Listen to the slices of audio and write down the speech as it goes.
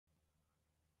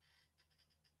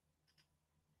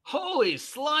Holy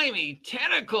slimy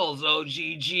tentacles,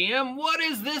 OGGM. What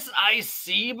is this I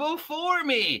see before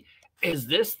me? Is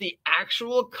this the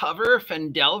actual cover of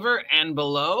Phandelver and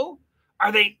below?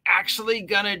 Are they actually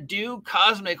gonna do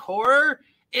cosmic horror?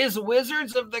 Is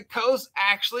Wizards of the Coast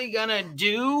actually gonna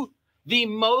do the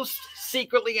most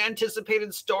secretly anticipated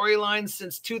storyline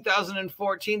since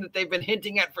 2014 that they've been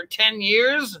hinting at for 10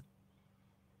 years?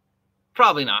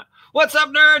 Probably not. What's up,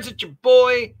 nerds? It's your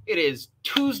boy. It is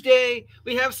Tuesday.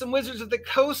 We have some Wizards of the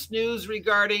Coast news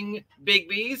regarding Big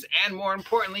B's, and more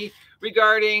importantly,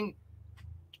 regarding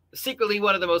secretly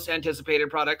one of the most anticipated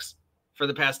products for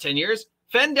the past 10 years,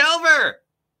 Phandelver.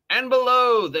 And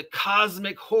below, the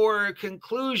cosmic horror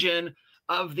conclusion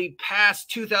of the past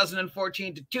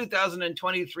 2014 to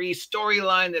 2023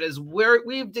 storyline that has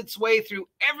weaved its way through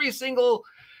every single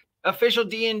official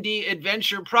D&D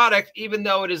adventure product, even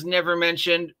though it is never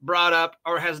mentioned, brought up,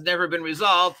 or has never been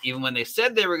resolved, even when they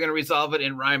said they were going to resolve it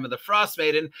in Rime of the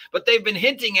Frostmaiden. But they've been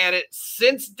hinting at it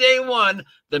since day one.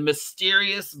 The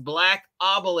mysterious black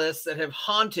obelisks that have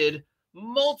haunted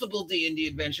multiple D&D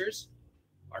adventures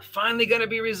are finally going to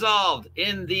be resolved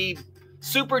in the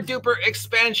super duper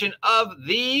expansion of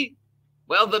the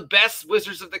best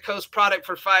Wizards of the Coast product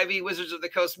for 5e Wizards of the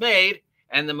Coast made,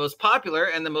 and the most popular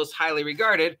and the most highly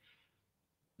regarded,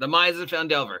 the Minds of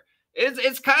Phandelver.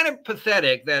 It's kind of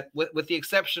pathetic that, with the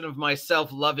exception of my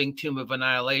self-loving Tomb of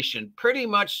Annihilation, pretty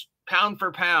much pound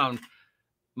for pound,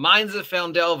 Minds of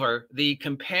Phandelver, the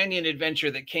companion adventure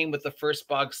that came with the first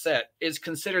box set, is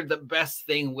considered the best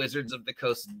thing Wizards of the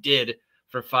Coast did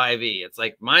for 5e. It's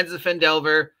like Minds of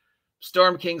Phandelver,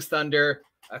 Storm King's Thunder,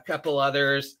 a couple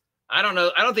others. I don't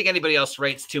know. I don't think anybody else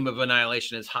rates Tomb of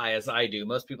Annihilation as high as I do.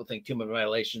 Most people think Tomb of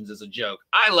Annihilation is a joke.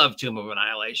 I love Tomb of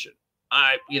Annihilation.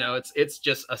 It's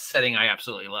just a setting I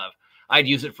absolutely love. I'd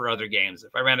use it for other games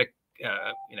if I ran a,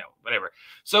 whatever.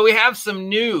 So we have some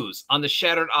news on the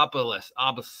Shattered Obelisk.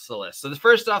 So the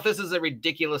first off, this is a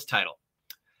ridiculous title.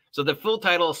 So the full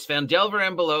title is Phandelver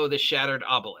and Below, the Shattered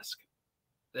Obelisk.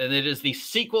 And it is the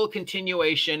sequel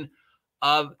continuation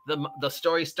of the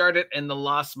story started in the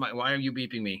Lost Mine. Why are you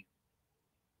beeping me?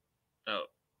 Oh,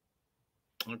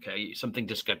 okay. Something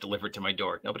just got delivered to my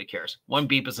door. Nobody cares. One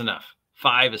beep is enough.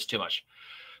 5 is too much.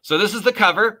 So this is the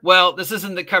cover. Well, this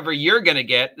isn't the cover you're going to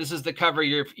get. This is the cover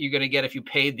you're going to get if you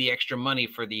paid the extra money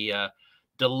for the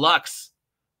deluxe.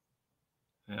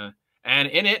 And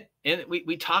in it,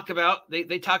 we talk about,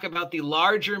 they talk about the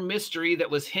larger mystery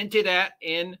that was hinted at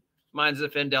in Minds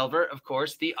of Phandelver, of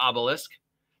course, the obelisk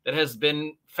that has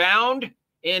been found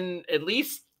in at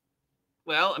least,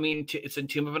 well, I mean, it's in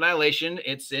Tomb of Annihilation.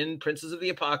 It's in Princes of the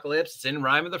Apocalypse. It's in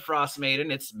Rime of the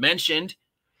Frostmaiden. It's mentioned.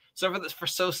 So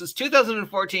since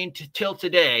 2014 till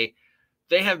today,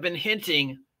 they have been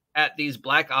hinting at these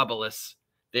black obelisks.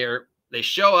 They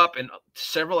show up in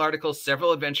several articles,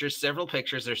 several adventures, several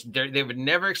pictures. They were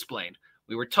never explained.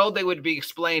 We were told they would be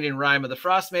explained in Rime of the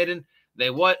Frostmaiden. They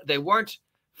weren't.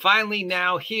 Finally,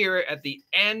 now here at the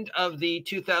end of the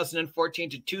 2014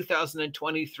 to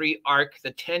 2023 arc,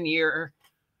 the 10-year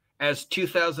as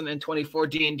 2024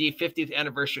 D&D 50th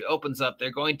anniversary opens up,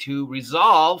 they're going to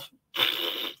resolve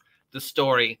the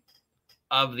story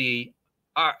of the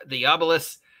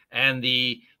obelisks and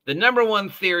the number one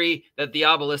theory that the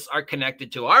obelisks are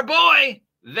connected to our boy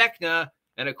Vecna,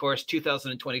 and of course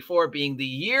 2024 being the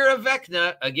year of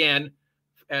Vecna again.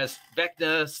 As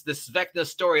this Vecna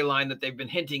storyline that they've been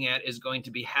hinting at is going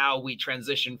to be how we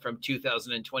transition from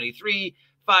 2023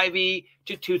 5e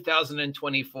to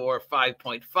 2024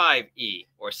 5.5e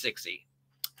or 6e.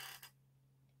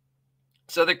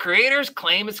 So the creators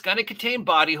claim it's going to contain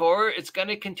body horror. It's going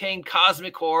to contain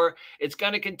cosmic horror. It's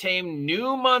going to contain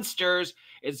new monsters.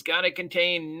 It's going to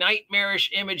contain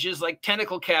nightmarish images like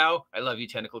Tentcale Cow. I love you,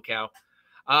 Tentcale Cow.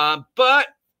 But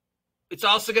it's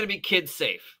also going to be kids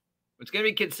safe. It's going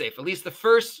to be kid safe. At least the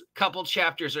first couple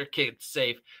chapters are kid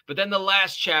safe. But then the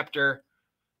last chapter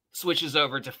switches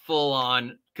over to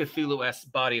full-on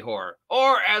Cthulhu-esque body horror.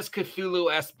 Or as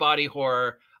Cthulhu-esque body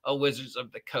horror, a Wizards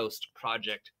of the Coast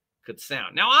project could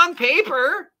sound. Now, on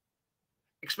paper,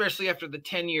 especially after the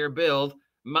 10-year build,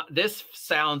 this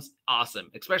sounds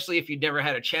awesome. Especially if you've never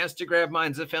had a chance to grab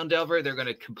Minds of Phandelver. They're going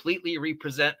to completely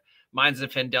represent Minds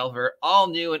of Phandelver, all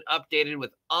new and updated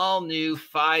with all new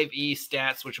 5e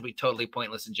stats, which will be totally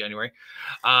pointless in January.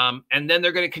 And then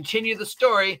they're going to continue the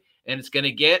story, and it's going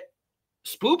to get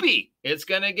spoopy. It's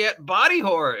going to get body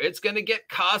horror. It's going to get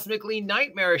cosmically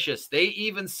nightmarish. They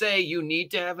even say you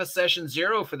need to have a session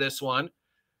 0 for this one,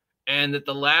 and that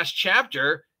the last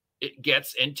chapter, it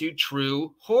gets into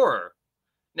true horror.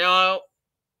 Now,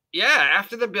 yeah,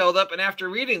 after the buildup and after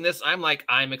reading this, I'm like,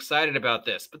 I'm excited about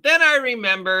this. But then I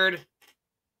remembered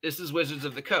This is Wizards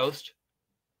of the Coast.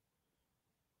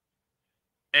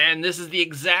 And this is the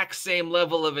exact same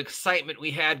level of excitement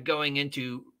we had going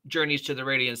into Journeys to the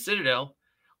Radiant Citadel,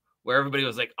 where everybody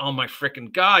was like, oh my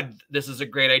freaking God, this is a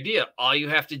great idea. All you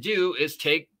have to do is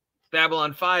take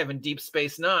Babylon 5 and Deep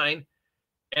Space Nine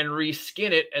and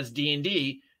reskin it as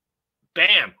D&D.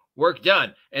 Bam, work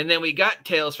done. And then we got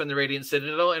Tales from the Radiant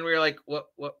Citadel, and we were like, what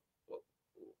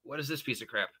is this piece of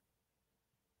crap?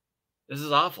 This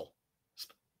is awful.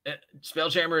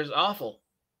 Spelljammer is awful.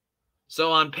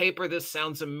 So on paper, this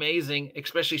sounds amazing,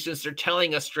 especially since they're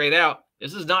telling us straight out,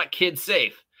 this is not kid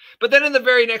safe. But then in the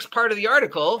very next part of the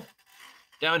article,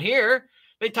 down here,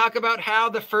 they talk about how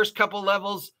the first couple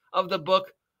levels of the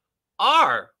book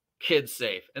are kid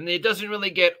safe. And it doesn't really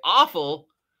get awful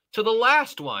to the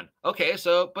last one. Okay,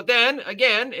 so, but then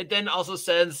again, it then also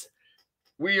says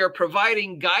we are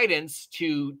providing guidance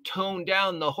to tone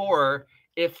down the horror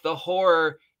if the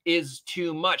horror is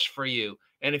too much for you,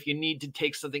 and if you need to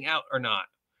take something out or not.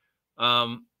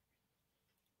 And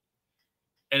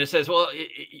it says, well,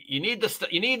 you need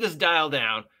this dial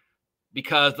down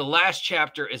because the last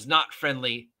chapter is not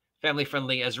family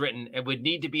friendly as written and would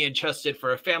need to be adjusted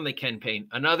for a family campaign.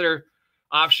 Another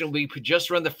option, we could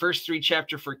just run the first 3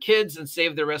 chapters for kids and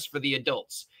save the rest for the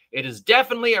adults. It is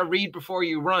definitely a read before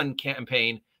you run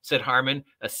campaign, said Harmon.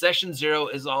 A session 0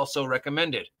 is also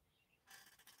recommended.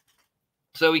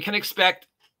 So we can expect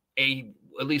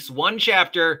at least 1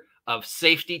 chapter of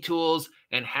safety tools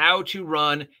and how to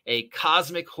run a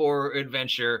cosmic horror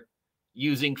adventure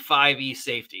using 5e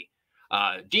safety.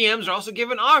 DMs are also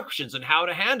given options on how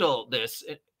to handle this.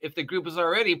 If the group has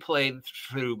already played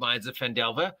through Minds of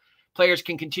Phandelver, players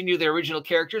can continue their original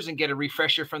characters and get a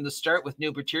refresher from the start with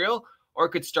new material, or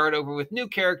could start over with new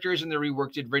characters in the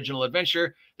reworked original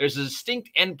adventure. There's a distinct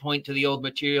endpoint to the old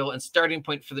material and starting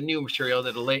point for the new material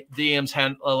that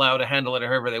DMs allow to handle it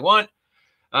however they want.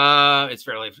 It's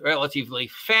relatively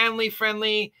family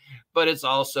friendly, but it's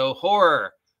also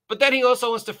horror. But then he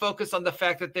also wants to focus on the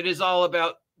fact that it is all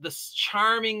about this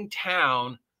charming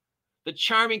town,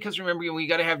 because remember, we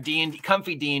got to have D&D,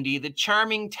 comfy D&D, the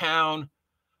charming town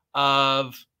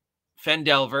of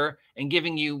Phandelver, and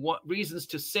giving you reasons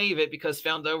to save it, because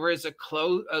Phandelver is a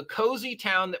cozy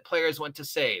town that players want to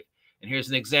save. And here's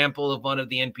an example of one of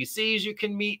the NPCs you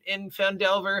can meet in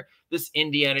Phandelver, this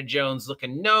Indiana Jones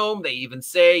looking gnome. They even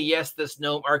say, yes, this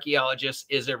gnome archaeologist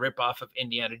is a ripoff of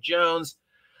Indiana Jones.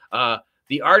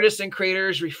 The artists and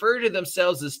creators refer to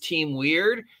themselves as Team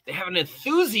Weird. They have an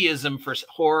enthusiasm for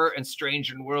horror and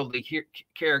strange and worldly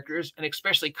characters, and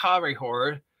especially comedy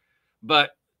horror.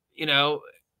 But, you know,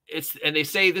 and they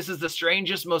say this is the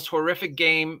strangest, most horrific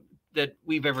game that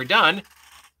we've ever done.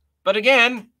 But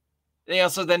again, they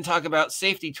also then talk about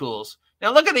safety tools.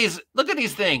 Now look at these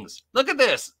things. Look at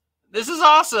this. This is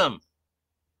awesome.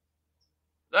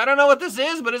 I don't know what this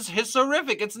is, but it's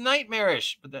horrific. It's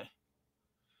nightmarish. But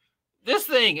this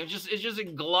thing, it's just a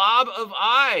glob of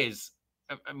eyes.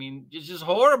 I mean, it's just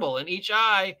horrible. And each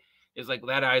eye is like,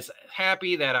 that eye's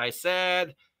happy, that eye's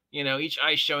sad. You know, each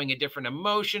eye showing a different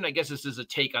emotion. I guess this is a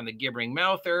take on the gibbering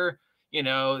mouther. You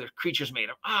know, the creatures made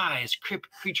of eyes,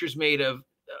 creatures made of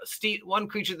one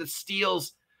creature that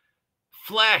steals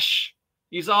flesh.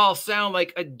 These all sound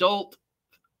like adult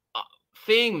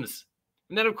things.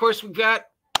 And then, of course, we've got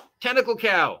Tentacale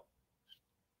Cow.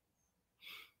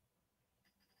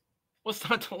 What's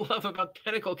not to love about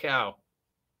Tentacale Cow?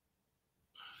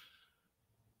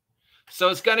 So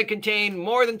it's going to contain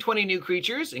more than 20 new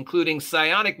creatures, including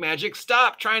psionic magic.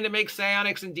 Stop trying to make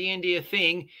psionics and D&D a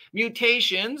thing.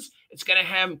 Mutations. It's going to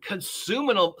have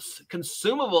consumable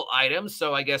items.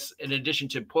 So I guess in addition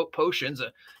to potions,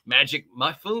 magic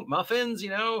muffins, you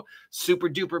know, super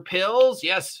duper pills.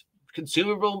 Yes,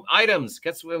 consumable items.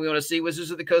 That's what we want to see.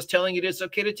 Wizards of the Coast telling you it's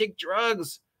okay to take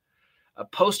drugs. A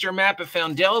poster map of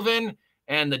Phandelver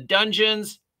and the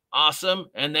dungeons. Awesome.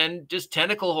 And then just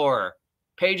tentacle horror.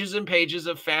 Pages and pages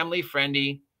of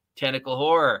family-friendly tentacle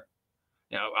horror.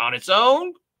 Now, on its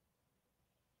own,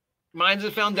 Minds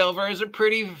of Phandelver is a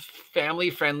pretty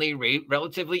family-friendly,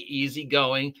 relatively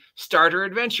easy-going starter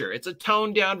adventure. It's a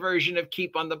toned-down version of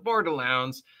Keep on the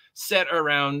Borderlands, set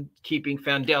around keeping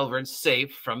Phandelver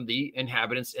safe from the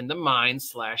inhabitants in the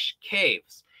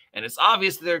mines/caves. And it's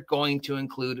obvious they're going to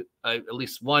include at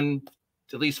least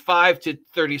 5 to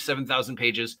 37,000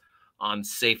 pages on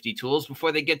safety tools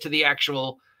before they get to the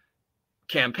actual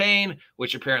campaign,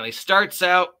 which apparently starts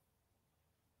out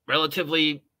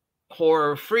relatively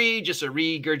horror-free, just a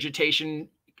regurgitation,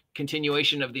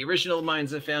 continuation of the original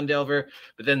Minds of Phandelver,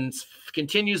 but then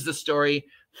continues the story,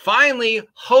 finally,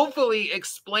 hopefully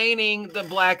explaining the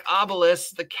Black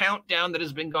Obelisk, the countdown that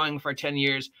has been going for 10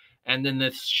 years, And then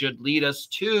this should lead us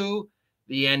to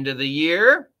the end of the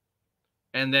year.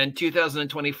 And then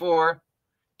 2024,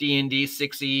 D&D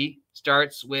 6e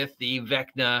starts with the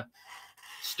Vecna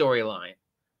storyline.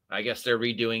 I guess they're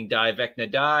redoing Die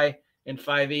Vecna Die in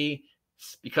 5e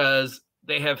because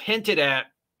they have hinted at,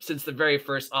 since the very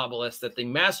first Obelisk, that the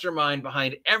mastermind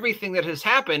behind everything that has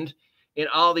happened in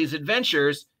all these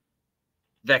adventures,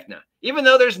 Vecna. Even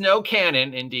though there's no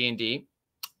canon in D&D,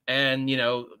 and, you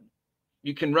know,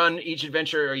 you can run each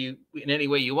adventure or you in any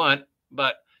way you want,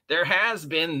 but there has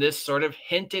been this sort of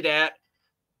hinted at,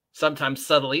 sometimes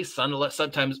subtly,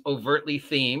 sometimes overtly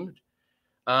themed,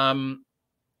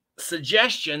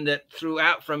 suggestion that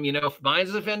throughout, from, you know,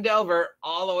 Minds of Phandelver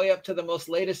all the way up to the most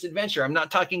latest adventure. I'm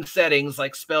not talking settings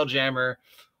like Spelljammer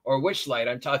or Witchlight.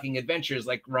 I'm talking adventures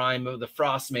like Rime of the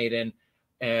Frost Maiden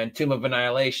and Tomb of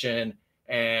Annihilation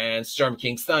and Storm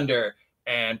King's Thunder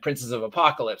and Princes of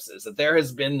Apocalypses, that there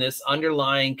has been this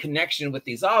underlying connection with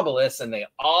these obelisks, and they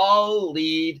all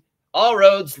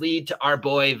roads lead to our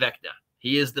boy Vecna.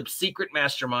 He is the secret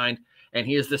mastermind, and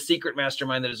he is the secret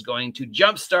mastermind that is going to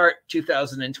jumpstart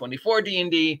 2024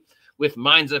 D&D, with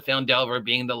Minds of Phandelver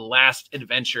being the last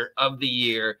adventure of the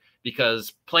year,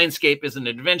 because Planescape is an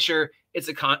adventure, it's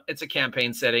a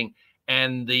campaign setting,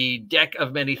 and the Deck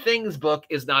of Many Things book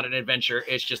is not an adventure.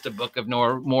 It's just a book of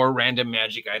more random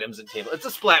magic items and table. It's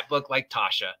a splat book like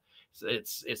Tasha. So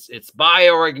it's buy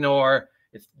or ignore.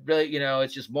 It's really, you know,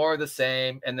 it's just more of the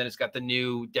same. And then it's got the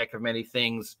new Deck of Many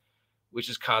Things, which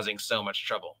is causing so much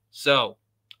trouble. So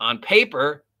on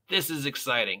paper, this is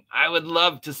exciting. I would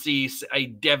love to see a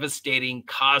devastating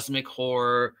cosmic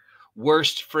horror,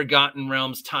 worst Forgotten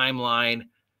Realms timeline,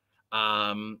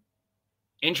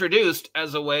 introduced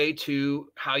as a way to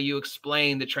how you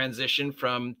explain the transition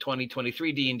from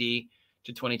 2023 D&D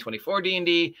to 2024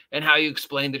 D&D, and how you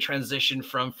explain the transition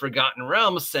from Forgotten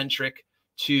Realms centric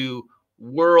to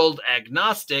world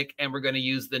agnostic. And we're going to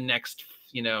use the next,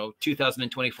 you know,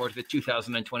 2024 to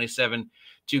 2027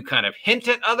 to kind of hint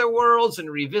at other worlds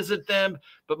and revisit them.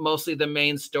 But mostly the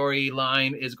main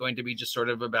storyline is going to be just sort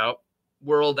of about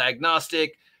world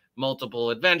agnostic,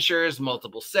 multiple adventures,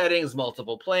 multiple settings,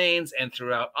 multiple planes, and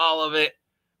throughout all of it,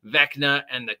 Vecna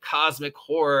and the cosmic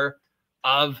horror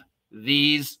of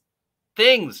these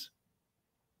things.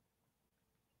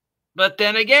 But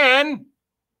then again,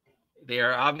 they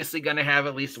are obviously going to have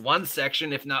at least one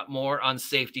section, if not more, on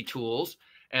safety tools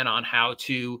and on how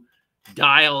to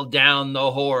dial down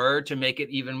the horror to make it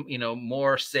even, you know,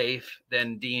 more safe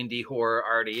than D&D horror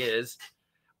already is,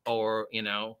 or, you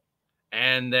know,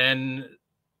 and then,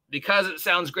 because it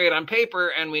sounds great on paper,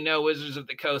 and we know Wizards of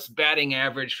the Coast batting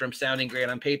average from sounding great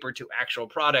on paper to actual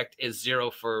product is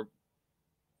 0 for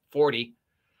 40.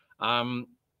 If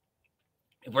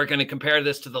we're going to compare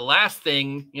this to the last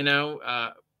thing, you know,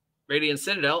 Radient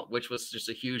Citadel, which was just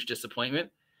a huge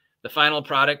disappointment, the final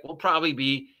product will probably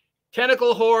be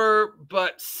tentacle horror,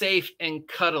 but safe and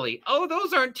cuddly. Oh,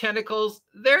 those aren't tentacles.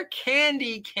 They're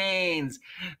candy canes.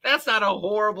 That's not a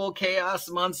horrible chaos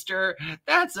monster.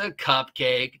 That's a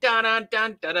cupcake. Dun, dun,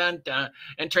 dun, dun, dun, dun.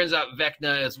 And turns out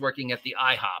Vecna is working at the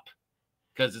IHOP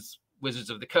because it's Wizards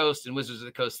of the Coast, and Wizards of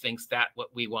the Coast thinks that's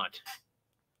what we want.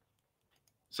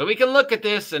 So we can look at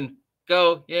this and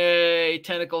go, yay,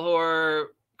 tentacle horror,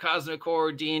 cosmic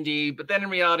horror, D&D. But then in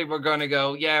reality, we're going to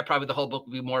go, yeah, probably the whole book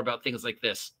will be more about things like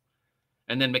this.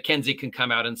 And then Mackenzie can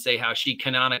come out and say how she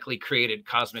canonically created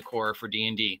cosmic horror for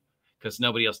D&D because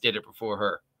nobody else did it before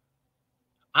her.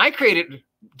 I created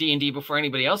D&D before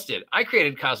anybody else did. I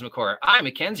created cosmic horror.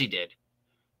 Mackenzie did.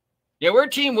 Yeah, we're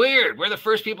Team Weird. We're the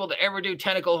first people to ever do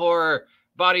tentacle horror,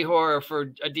 body horror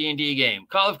for a D&D game.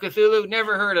 Call of Cthulhu,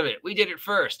 never heard of it. We did it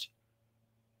first.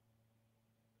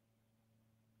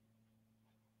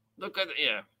 Look at it.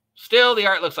 Yeah. Still, the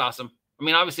art looks awesome. I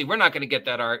mean, obviously, we're not going to get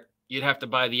that art. You'd have to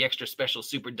buy the extra special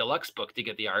super deluxe book to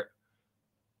get the art.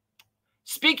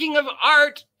 Speaking of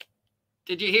art,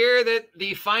 did you hear that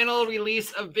the final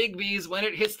release of Bigby's, when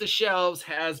it hits the shelves,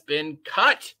 has been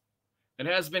cut? It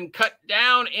has been cut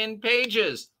down in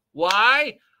pages.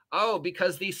 Why? Oh,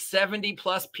 because these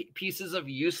 70-plus pieces of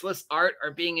useless art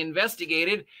are being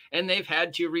investigated, and they've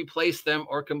had to replace them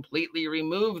or completely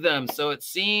remove them. So it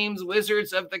seems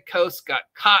Wizards of the Coast got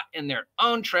caught in their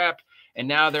own trap, and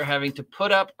now they're having to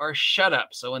put up or shut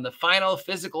up. So when the final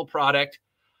physical product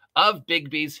of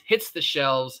Bigby's hits the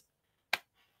shelves,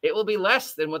 it will be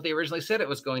less than what they originally said it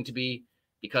was going to be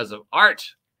because of art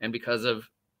and because of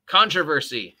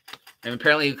controversy. And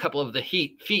apparently a couple of the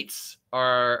feats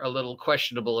are a little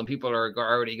questionable, and people are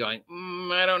already going,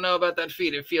 I don't know about that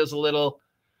feat. It feels a little,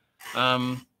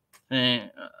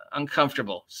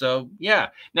 uncomfortable. So yeah.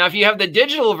 Now, if you have the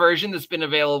digital version that's been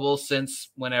available since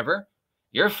whenever,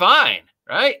 you're fine,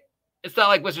 right? It's not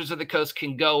like Wizards of the Coast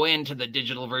can go into the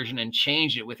digital version and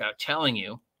change it without telling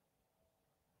you.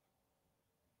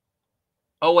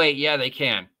 Oh, wait, yeah, they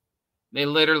can. They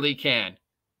literally can.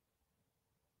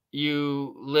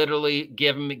 You literally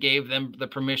gave them the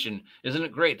permission. Isn't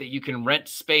it great that you can rent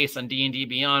space on D&D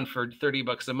Beyond for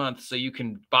 $30 a month so you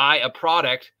can buy a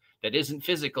product that isn't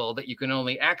physical that you can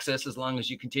only access as long as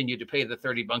you continue to pay the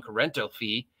 $30 rental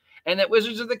fee, and that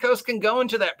Wizards of the Coast can go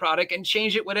into that product and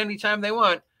change it any time they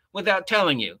want without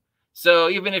telling you. So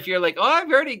even if you're like, oh, I've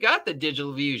already got the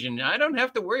digital version, I don't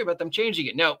have to worry about them changing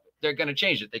it. No, they're going to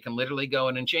change it. They can literally go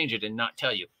in and change it and not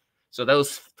tell you. So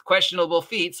those questionable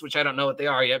feats, which I don't know what they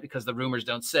are yet because the rumors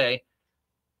don't say,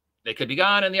 they could be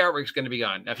gone and the artwork's going to be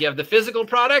gone. Now, if you have the physical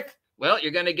product, well,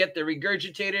 you're going to get the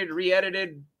regurgitated,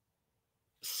 re-edited,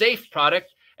 safe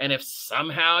product. And if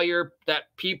somehow you're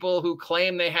that people who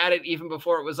claim they had it even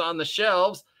before it was on the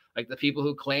shelves, like the people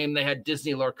who claim they had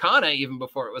Disney Lorcana even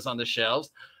before it was on the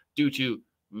shelves due to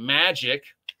magic,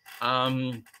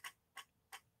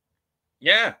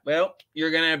 yeah, well,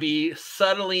 you're going to be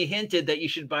subtly hinted that you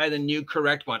should buy the new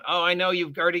correct one. Oh, I know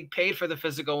you've already paid for the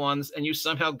physical ones and you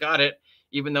somehow got it,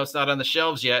 even though it's not on the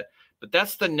shelves yet. But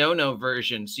that's the no-no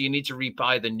version, so you need to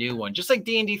rebuy the new one, just like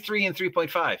D&D 3 and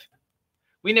 3.5.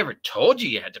 We never told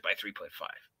you had to buy 3.5.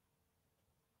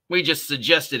 We just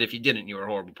suggested if you didn't, you were a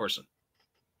horrible person.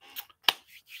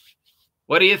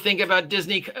 What do you think about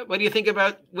Disney? What do you think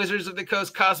about Wizards of the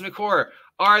Coast Cosmic Horror?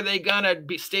 Are they going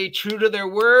to stay true to their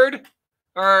word?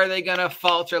 Or are they going to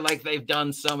falter like they've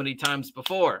done so many times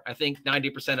before? I think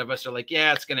 90% of us are like,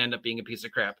 yeah, it's going to end up being a piece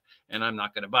of crap, and I'm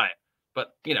not going to buy it.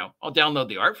 But, you know, I'll download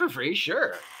the art for free,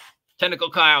 sure. Tentacle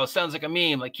Cow sounds like a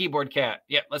meme, like Keyboard Cat.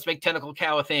 Yep, let's make Tentacle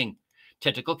Cow a thing.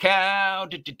 Tentacle Cow,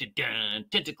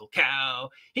 Tentacle Cow.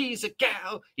 He's a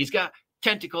cow. He's got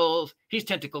tentacles. He's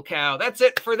Tentacle Cow. That's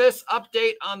it for this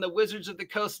update on the Wizards of the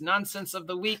Coast nonsense of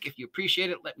the week. If you appreciate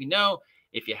it, let me know.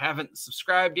 If you haven't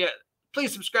subscribed yet,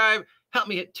 please subscribe. Help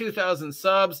me hit 2,000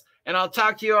 subs, and I'll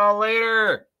talk to you all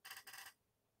later.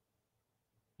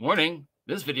 Warning,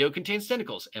 this video contains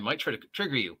tentacles and might try to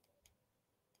trigger you.